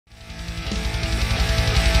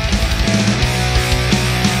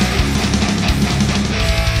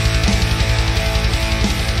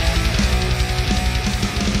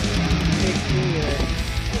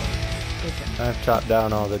chopped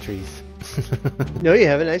down all the trees. No, you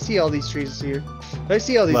haven't. I see all these trees here. I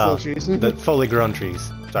see all these Well, little trees. the fully grown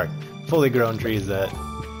trees. Sorry. Fully grown trees that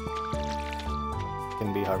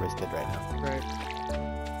can be harvested right now. Right.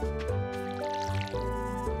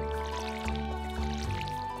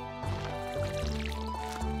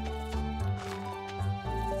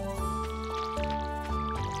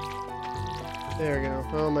 There we go.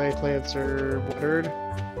 All my plants are watered.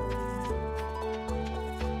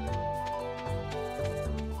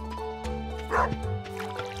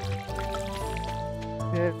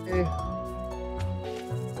 Okay.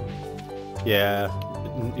 Yeah,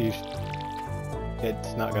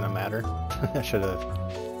 it's not gonna matter. I should have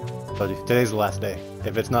told you. Today's the last day.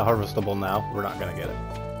 If it's not harvestable now, we're not gonna get it.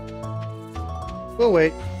 We'll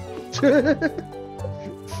wait.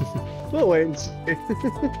 We'll wait and see.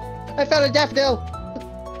 I found a daffodil!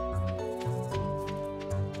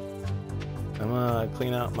 I'm gonna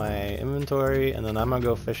clean out my inventory, and then I'm gonna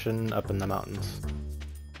go fishing up in the mountains.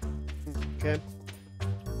 Okay.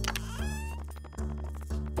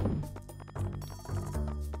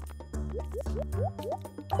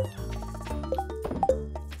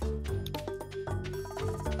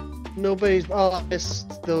 Nobody's. Oh, I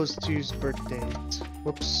missed those two's birthdays.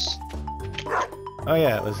 Whoops. Oh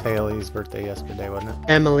yeah, it was Haley's birthday yesterday, wasn't it?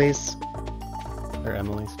 Emily's. Or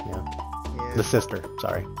Emily's, yeah. Yeah. The sister,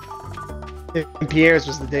 sorry. And Pierre's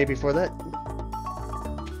was the day before that.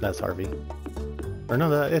 That's Harvey. Or no,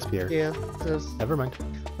 that is Pierre. Yeah. Those, Never mind.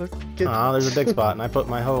 okay. Aw, there's a big spot, and I put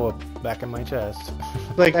my hoe back in my chest.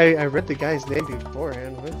 Like, I read the guy's name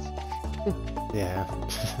beforehand. What? Yeah.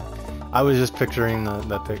 I was just picturing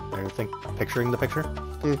picturing the picture.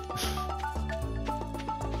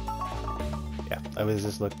 Yeah, I was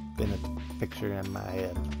just looking at the picture in my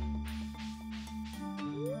head.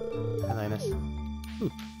 Hi, Linus.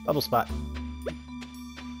 Ooh, bubble spot.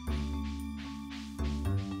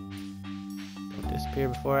 Don't disappear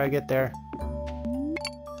before I get there.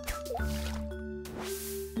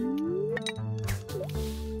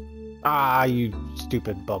 Ah, you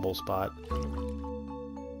stupid bubble spot.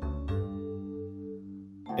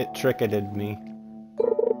 It tricketed me.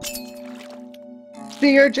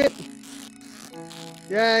 Sea urchin!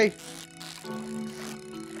 Yay!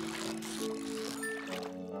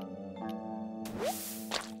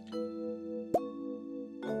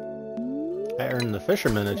 I earned the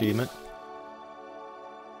fisherman achievement.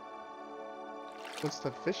 What's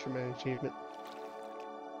the fisherman achievement?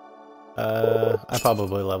 I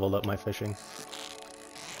probably leveled up my fishing.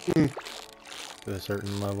 Hmm. To a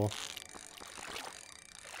certain level.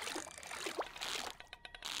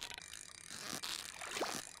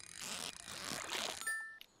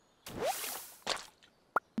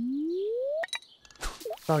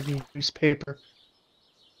 Soggy newspaper.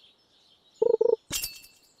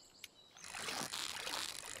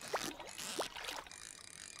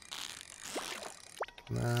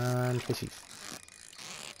 Come on, fishy.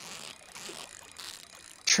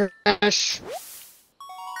 Trash.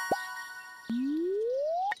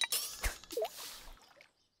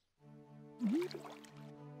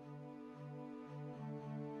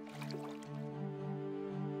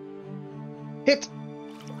 Hit.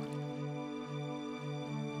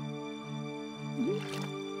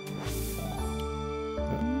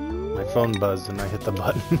 My phone buzzed and I hit the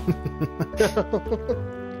button.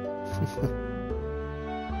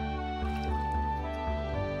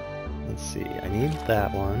 Let's see, I need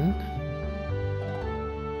that one.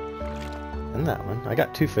 And that one. I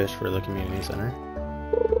got 2 fish for the community center.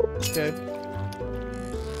 Okay.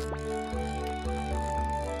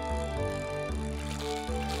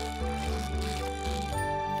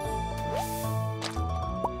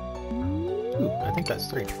 Ooh, I think that's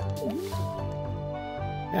 3.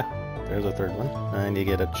 Yeah, there's a 3rd one. I need to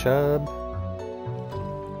get a chub.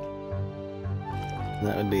 And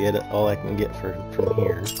that would be it, all I can get from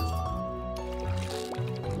here.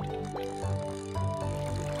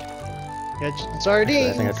 Catch Actually,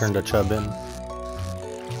 sardines. I think I turned a chub in.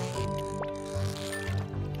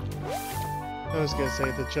 I was gonna say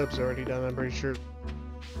the chub's already done. I'm pretty sure.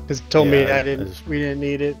 Because it told me Yeah, we didn't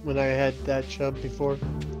need it when I had that chub before.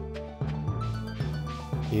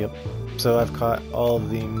 Yep. So I've caught all of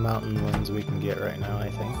the mountain ones we can get right now, I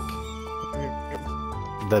think.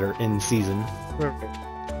 That are in season. Perfect.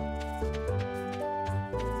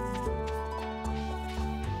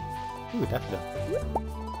 Ooh, daffodil.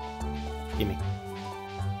 Gimme.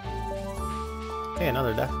 Hey,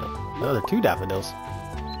 another daffodil. Another 2 daffodils.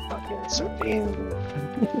 Fucking sardine.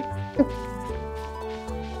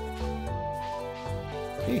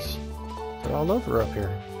 Sheesh. They're all over up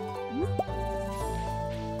here.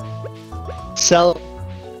 Sell.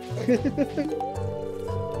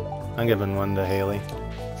 I'm giving one to Haley.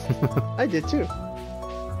 I did too.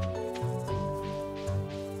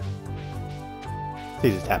 He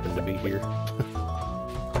just happened to be here.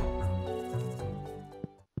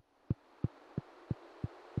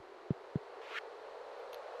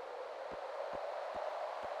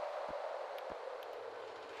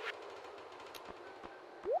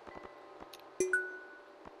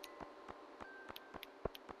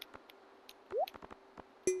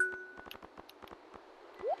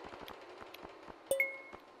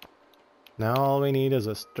 Now all we need is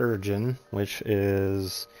a sturgeon, which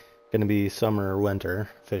is going to be summer or winter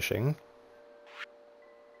fishing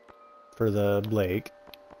for the lake.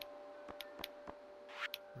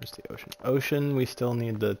 Where's the ocean? Ocean, we still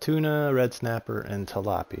need the tuna, red snapper, and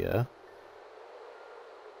tilapia.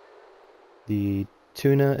 The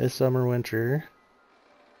tuna is summer winter.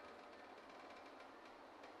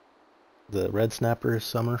 The red snapper is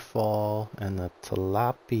summer fall, and the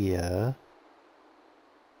tilapia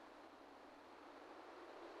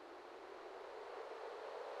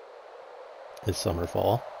is summer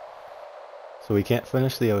fall. So we can't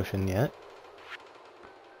finish the ocean yet.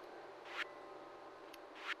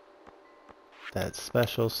 That's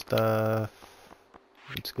special stuff.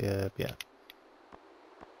 Skip, yeah.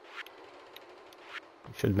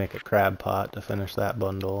 We should make a crab pot to finish that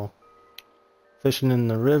bundle. Fishing in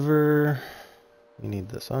the river. We need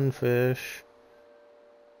the sunfish,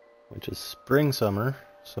 which is spring summer,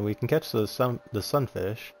 so we can catch the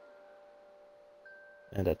sunfish.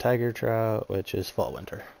 And a tiger trout, which is fall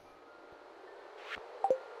winter.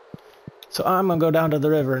 So I'm gonna go down to the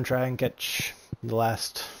river and try and catch the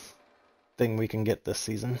last thing we can get this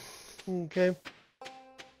season. Okay.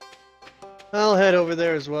 I'll head over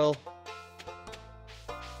there as well.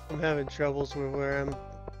 I'm having troubles with where I'm.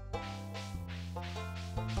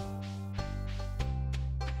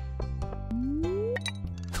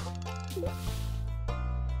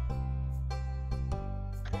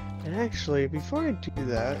 And actually, before I do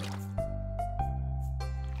that,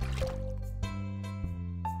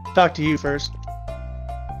 talk to you first.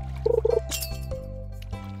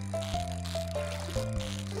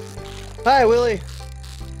 Hi, Willie.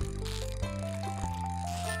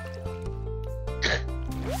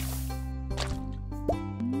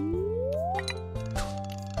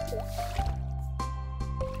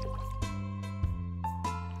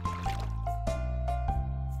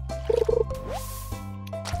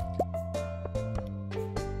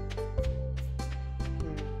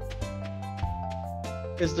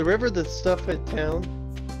 Is the river the stuff in town?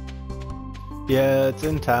 Yeah, it's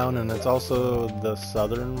in town, and it's also the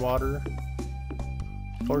southern water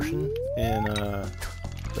portion in the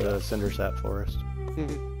Cindersap Forest.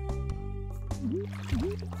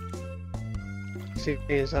 See,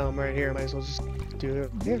 as I'm right here, I might as well just do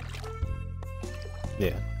it here.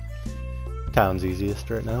 Yeah. Town's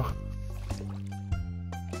easiest right now.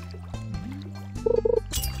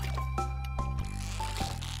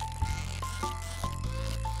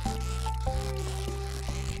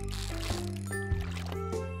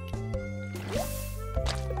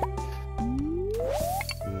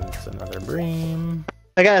 That's another bream.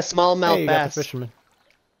 I got a smallmouth Hey, you got bass. the fisherman.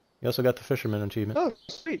 You also got the fisherman achievement. Oh,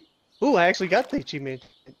 sweet. Ooh, I actually got the achievement.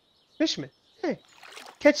 Fisherman. Hey.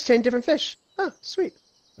 Catch 10 different fish. Oh, sweet.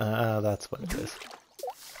 That's what it is.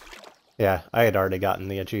 Yeah, I had already gotten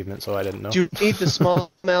the achievement, so I didn't know. Do you need the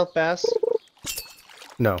smallmouth bass?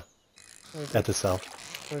 No. Okay. At the cell.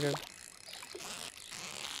 Okay.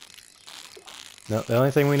 No, the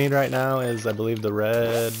only thing we need right now is, I believe, the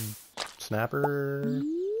red snapper.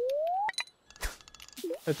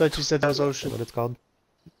 I thought you said that was Is ocean. that what it's called?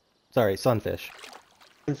 Sorry, sunfish.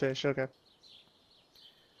 Fish, okay.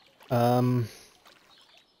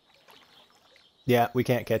 Yeah, we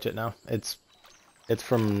can't catch it now. It's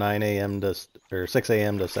from 9 a.m. to or 6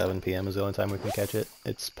 a.m. to 7 p.m. is the only time we can catch it.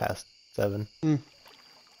 It's past 7. So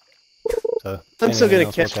I'm still anything gonna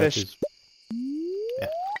else we'll catch fish. Yeah,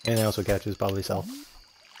 anything else we catch is probably sell.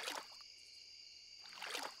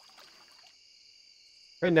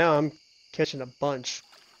 Right now, I'm catching a bunch.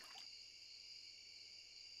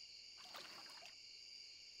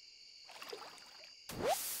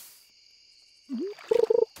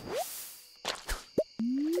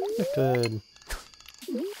 Good.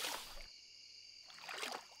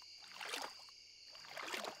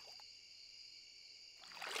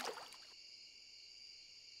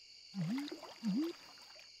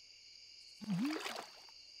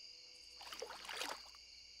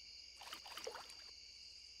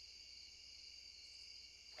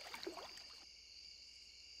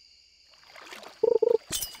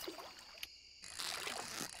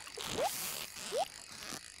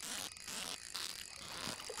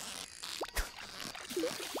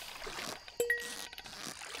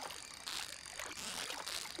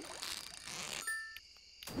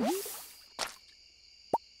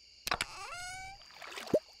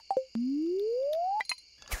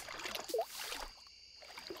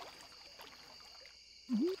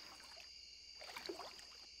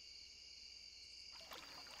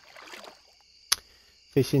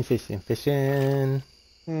 Fishing, fishing, fishing.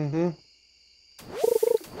 Mm-hmm.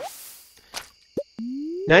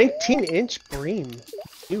 19-inch bream.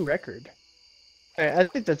 New record. Alright, I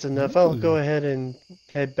think that's enough. I'll go ahead and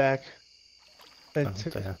head back. Oh,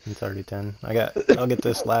 yeah, it's already 10. I'll get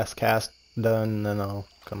this last cast done, then I'll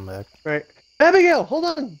come back. Right. Abigail, hold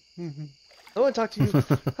on. I want to talk to you.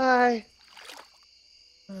 Hi.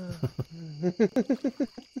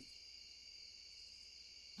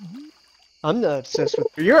 I'm not obsessed with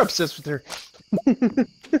her. You're obsessed with her.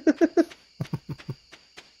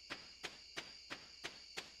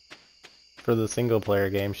 For the single player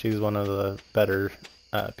game, she's one of the better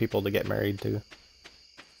people to get married to.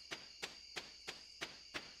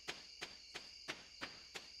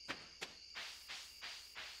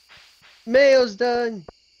 Mayo's done.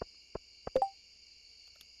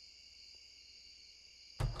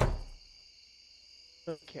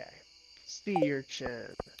 Okay. Sea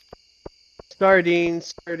urchin. Sardine,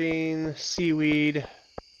 seaweed,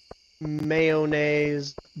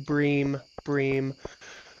 mayonnaise, bream,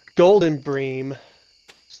 golden bream,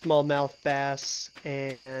 smallmouth bass,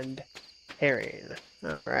 and herring.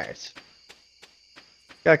 Alright.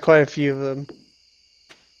 Got quite a few of them.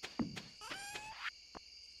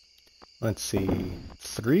 Let's see.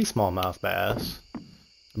 3 smallmouth bass,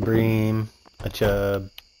 a bream, a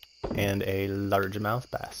chub, and a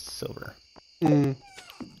largemouth bass silver.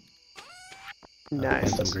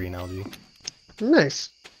 Nice. And some green algae. Nice.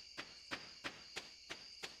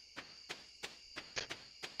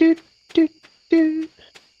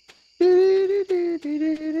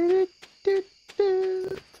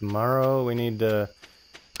 Tomorrow we need to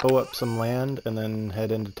hoe up some land and then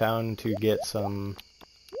head into town to get some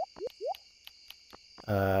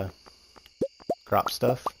crop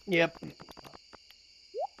stuff. Yep.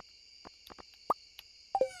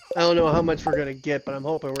 I don't know how much we're gonna get, but I'm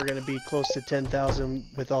hoping we're gonna be close to 10,000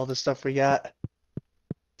 with all the stuff we got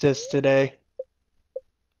just today.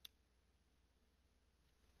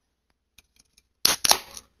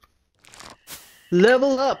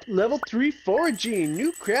 Level up, level 3 foraging,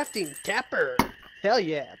 new crafting tapper. Hell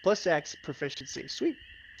yeah, plus axe proficiency, sweet.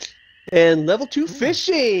 And level 2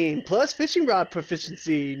 fishing, plus fishing rod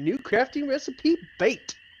proficiency, new crafting recipe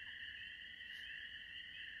bait.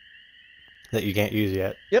 That you can't use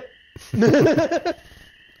yet. Yep.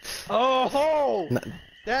 Oh,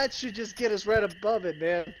 that should just get us right above it,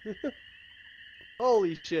 man.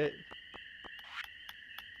 Holy shit.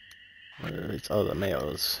 Oh, the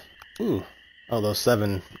mayos. Ooh. Oh, those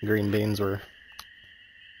 7 green beans were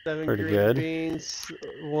 7 pretty green good. beans,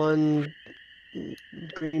 1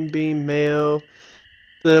 green bean mayo,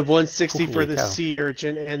 the 160 for Holy the cow. sea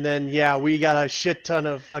urchin, and then yeah, we got a shit ton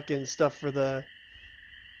of fucking stuff for the.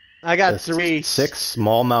 I got 3. 6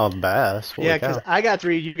 smallmouth bass. Holy yeah, cow. because I got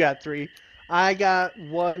 3, you got 3. I got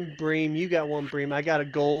 1 bream, you got 1 bream. I got a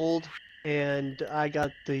gold, and I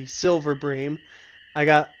got the silver bream. I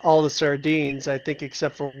got all the sardines, I think,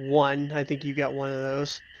 except for 1. I think you got 1 of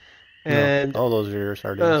those. And no, all those are your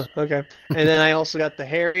sardines. oh, okay. And then I also got the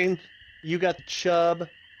herring. You got the chub.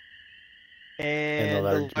 And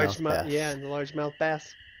the largemouth bass. Yeah, and the largemouth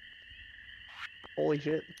bass. Holy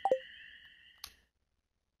shit.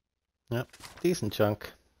 Yep, decent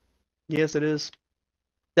chunk. Yes, it is.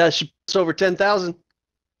 That should put us over 10,000.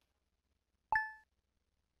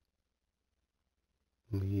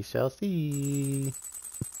 We shall see.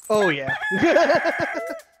 Oh, yeah.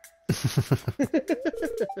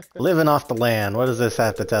 Living off the land. What does this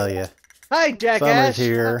have to tell you? Hi, Jackass. Summer's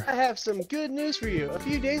here. I have some good news for you. A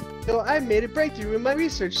few days ago, I made a breakthrough in my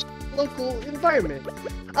research in the local environment.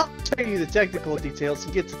 I'll tell you the technical details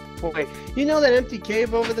and get to the point. You know that empty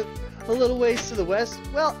cave over a little ways to the west?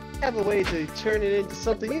 Well, I have a way to turn it into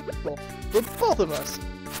something useful for both of us.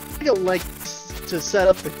 I don't like to set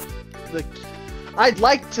up I'd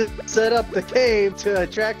like to set up the cave to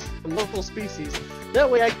attract local species. That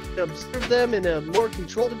way I can observe them in a more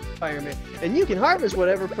controlled environment, and you can harvest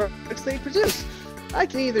whatever products they produce. I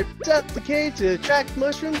can either set up the cave to attract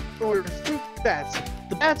mushrooms or fruit bats.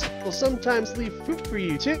 The bats will sometimes leave fruit for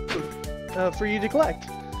you too, for you to collect.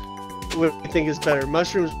 What do you think is better,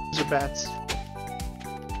 mushrooms or bats?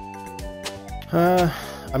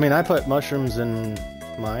 I mean, I put mushrooms in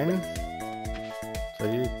mine, so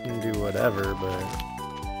you can do whatever,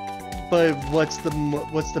 But what's the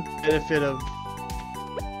benefit of,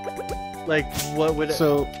 like, what would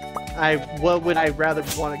I rather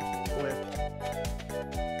want to go with?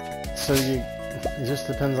 So it just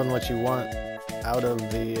depends on what you want out of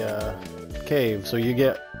the cave. So you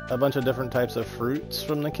get a bunch of different types of fruits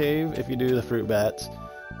from the cave if you do the fruit bats,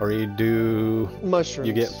 or you do Mushrooms.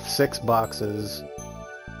 You get 6 boxes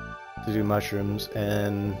to do mushrooms,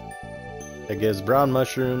 and it gives brown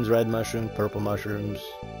mushrooms, red mushrooms, purple mushrooms,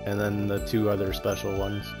 and then the 2 other special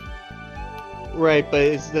ones. Right, but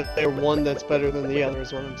is there one that's better than the other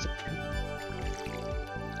is what I'm saying.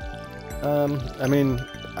 I mean,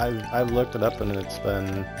 I've looked it up and it's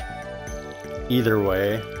been either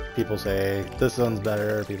way. People say this one's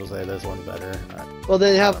better, people say this one's better. Well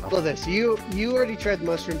then how about this? You already tried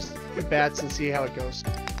mushrooms with bats and see how it goes.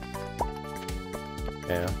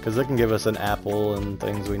 Yeah, because it can give us an apple and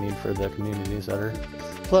things we need for the community center.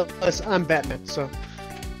 Plus I'm Batman, so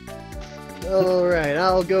alright,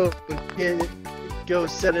 I'll go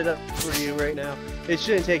set it up for you right now. It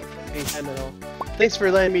shouldn't take any time at all. Thanks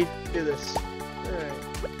for letting me do this. Alright.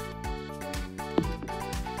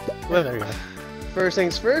 Well, there you go. First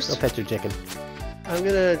things first. Go pet your chicken. I'm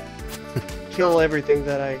gonna kill everything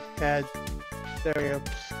that I had. There we go.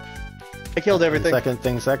 I killed everything. Second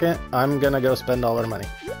thing second, I'm gonna go spend all our money.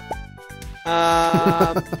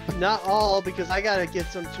 Not all, because I gotta get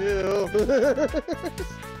some too.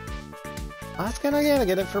 I was gonna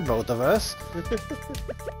get it for both of us.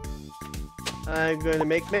 I'm gonna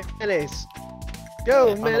make mayonnaise. Go,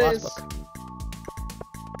 yeah, mayonnaise!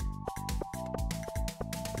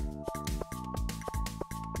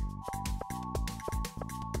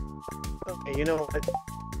 Okay, you know what?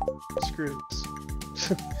 Screw this.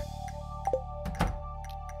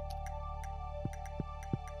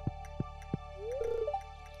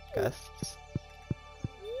 Gus.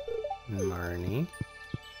 Marnie.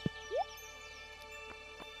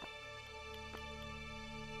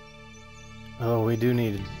 Oh, we do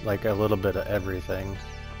need like a little bit of everything.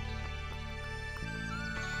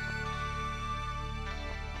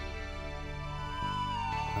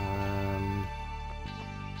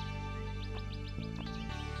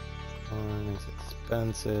 Corn is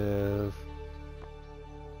expensive.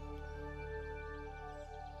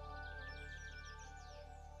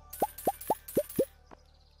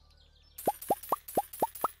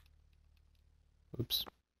 Oops.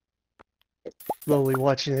 Slowly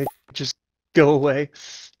watching it just go away.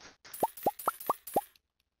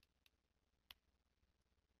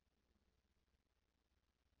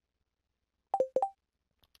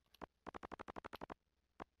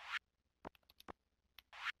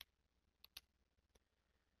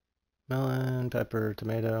 Melon, pepper,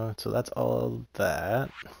 tomato. So that's all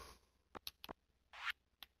that.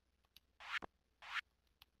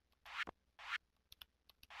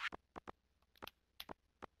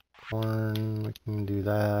 Corn, we can do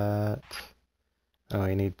that. Oh,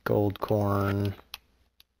 you need gold corn.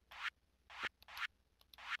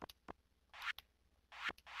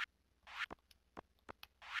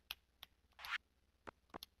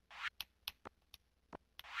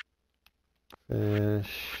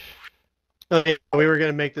 Fish. Oh, yeah, we were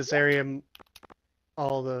gonna make this area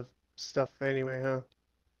all the stuff anyway, huh?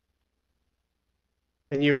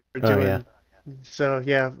 And you were doing, yeah. So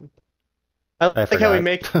yeah. I like forgot. how we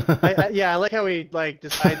make, yeah, I like how we like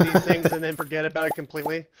decide these things and then forget about it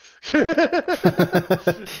completely.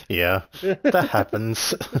 Yeah, that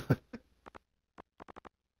happens.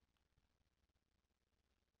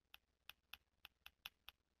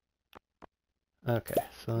 Okay,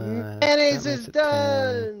 so mayonnaise is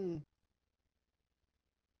done.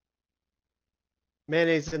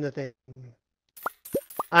 Mayonnaise in the thing.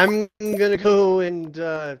 I'm gonna go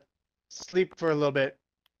and sleep for a little bit.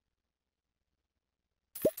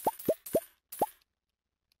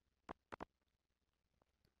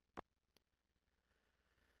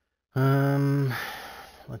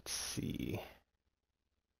 Let's see.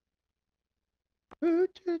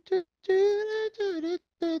 Let's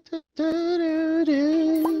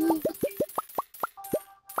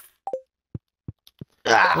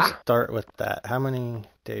start with that. How many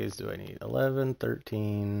days do I need? 11,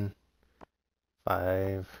 13,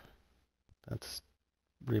 5. That's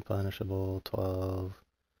replenishable. 12,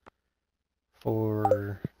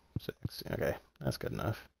 4, 6. Okay, that's good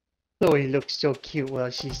enough. Oh, he looks so cute while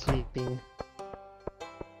she's sleeping.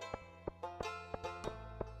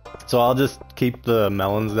 So I'll just keep the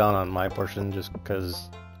melons down on my portion just because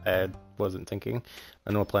I wasn't thinking.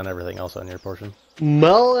 And we'll plant everything else on your portion.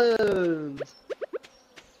 Melons!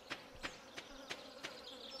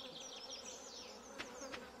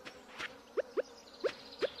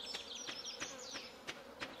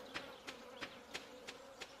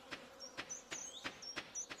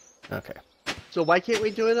 Okay. So why can't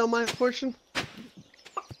we do it on my portion?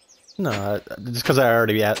 No, just because I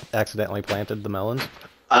already accidentally planted the melons.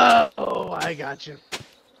 Oh, I got you.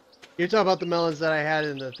 You're talking about the melons that I had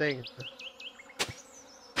in the thing.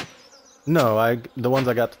 No, the ones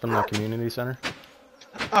I got from the community center.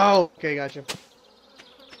 Oh, okay, gotcha.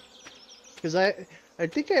 Because I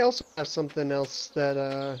think I also have something else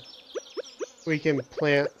that we can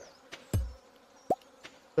plant.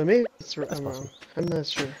 But maybe That's I'm wrong. possible. I'm not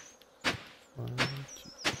sure. 1,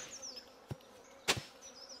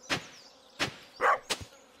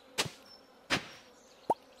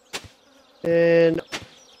 2. And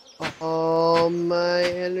all my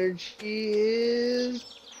energy is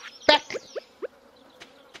back.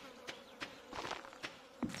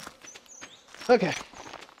 Okay.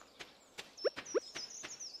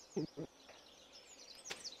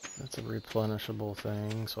 That's a replenishable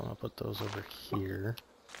thing, so I'm gonna put those over here.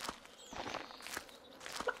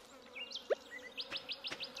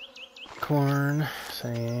 Corn,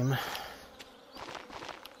 same.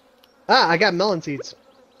 Ah, I got melon seeds.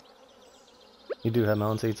 You do have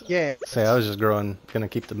melon seeds? Yeah. Say, I was just gonna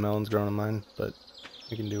keep the melons growing in mine, but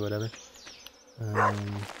you can do whatever. Then,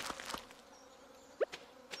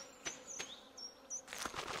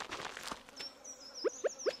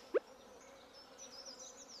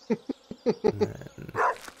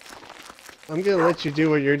 I'm gonna let you do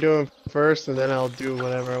what you're doing first, and then I'll do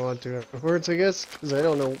whatever I want to afterwards, I guess, because I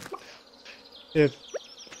don't know if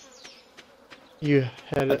you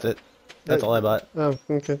had that's it. That's all I bought. Oh,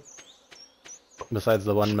 okay. Besides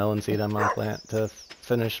the one melon seed I'm gonna plant to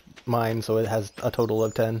finish mine, so it has a total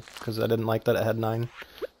of 10, because I didn't like that it had 9.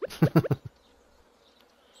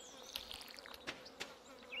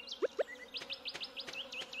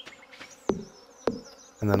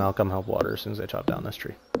 And then I'll come help water as soon as I chop down this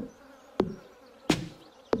tree.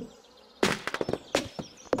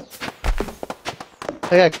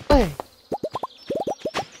 I got clay.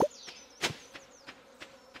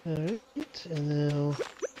 Alright, and now...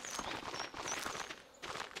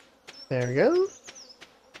 There we go.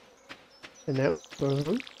 And now,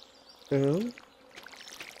 boom, boom.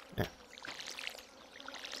 Yeah.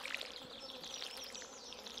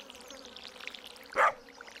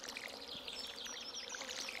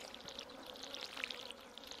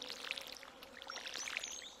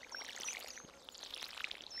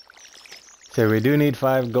 So we do need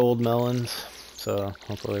 5 gold melons, so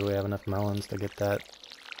hopefully we have enough melons to get that.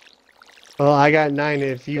 Well, I got 9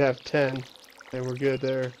 if you have 10. And we're good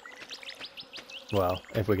there. Well,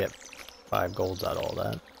 if we get 5 golds out of all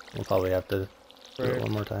that, we'll probably have to do it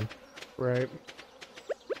one more time. Right.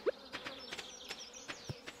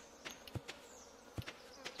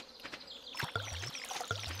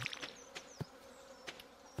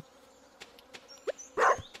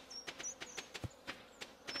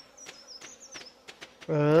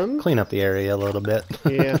 Clean up the area a little bit.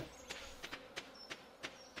 Yeah.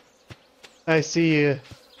 I see you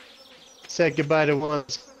said goodbye to one of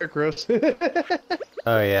the scarecrows.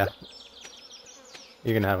 Oh yeah.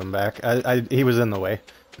 You can have him back. He was in the way.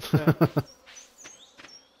 Yeah. I'll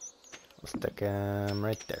stick him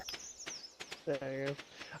right there. There you go.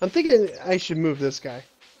 I'm thinking I should move this guy.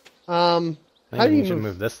 I How think do you you should move?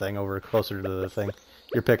 move this thing over closer to the thing.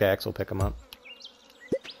 Your pickaxe will pick him up.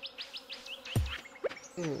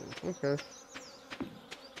 Okay.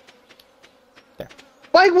 There.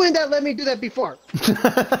 Why wouldn't that let me do that before?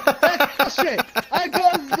 That's shit. I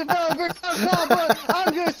go to the developer, but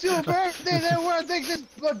I'm gonna sue for everything that where I think this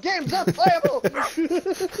game's unplayable.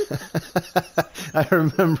 I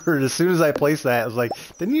remembered as soon as I placed that, I was like,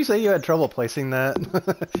 didn't you say you had trouble placing that?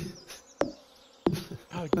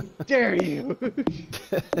 How dare you?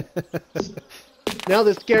 Now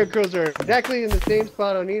the scarecrows are exactly in the same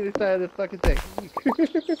spot on either side of the fucking thing.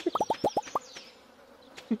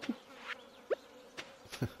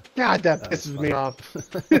 God, that pisses me off.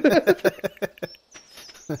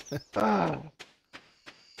 Ah.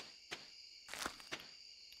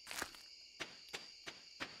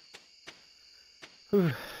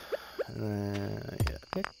 Yeah,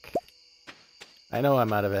 pick. I know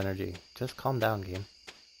I'm out of energy. Just calm down, game.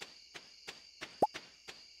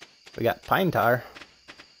 We got pine tar.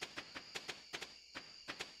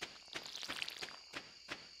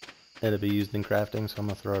 It'll be used in crafting, so I'm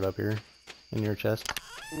gonna throw it up here in your chest.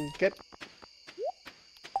 Okay.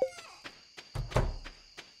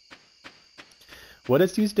 What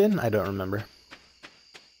it's used in, I don't remember.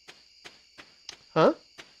 Huh?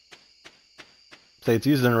 Say it's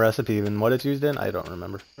used in a recipe, and what it's used in, I don't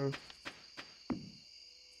remember.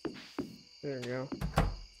 There we go.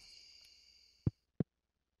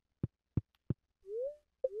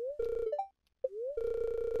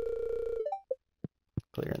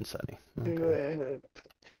 Clear and sunny. Okay.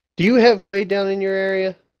 Do you have clay down in your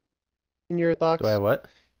area? In your box? Do I have what?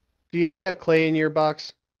 Do you have clay in your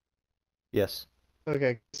box? Yes.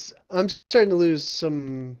 Okay. I'm starting to lose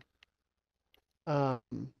some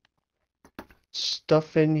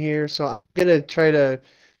stuff in here, so I'm gonna try to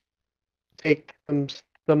take some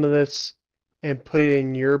of this and put it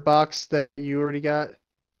in your box that you already got?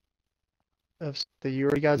 Yeah, So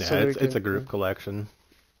that we it's a can. group collection,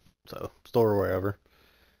 so store wherever.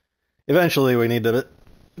 Eventually, we need to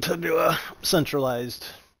do a centralized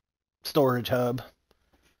storage hub.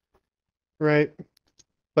 Right.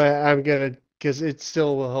 But I'm gonna, because it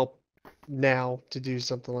still will help now to do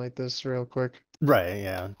something like this real quick. Right,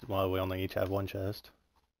 yeah. Well, we only each have one chest.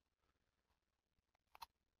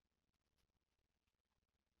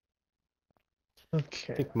 I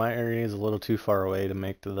Okay. think my area is a little too far away to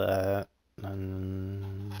make to that.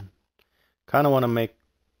 And kind of want to make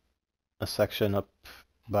a section up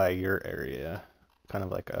by your area. Kind of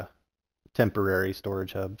like a temporary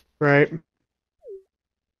storage hub. Right.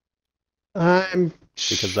 I'm.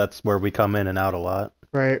 Because that's where we come in and out a lot.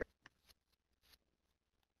 Right.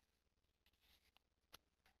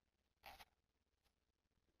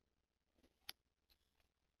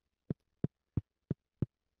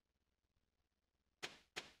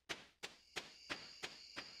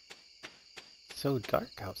 So dark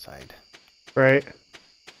outside. Right.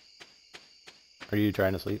 Are you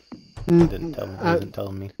trying to sleep? You didn't tell me. You wasn't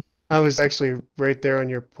telling me. I was actually right there on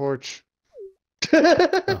your porch.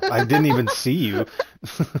 Oh, I didn't even see you.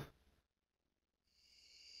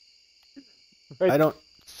 Right. I don't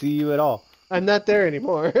see you at all. I'm not there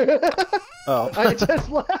anymore. Oh. I just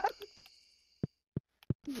left.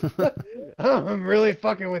 Oh, I'm really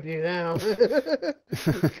fucking with you now.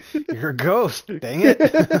 You're a ghost, dang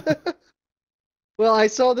it. Well, I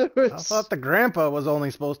saw there was... I thought the grandpa was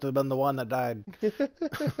only supposed to have been the one that died.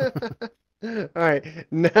 Alright,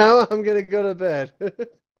 now I'm gonna go to bed.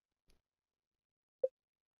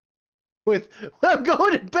 I'm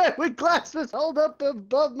going to bed with glasses held up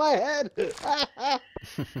above my head.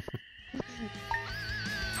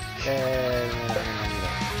 And...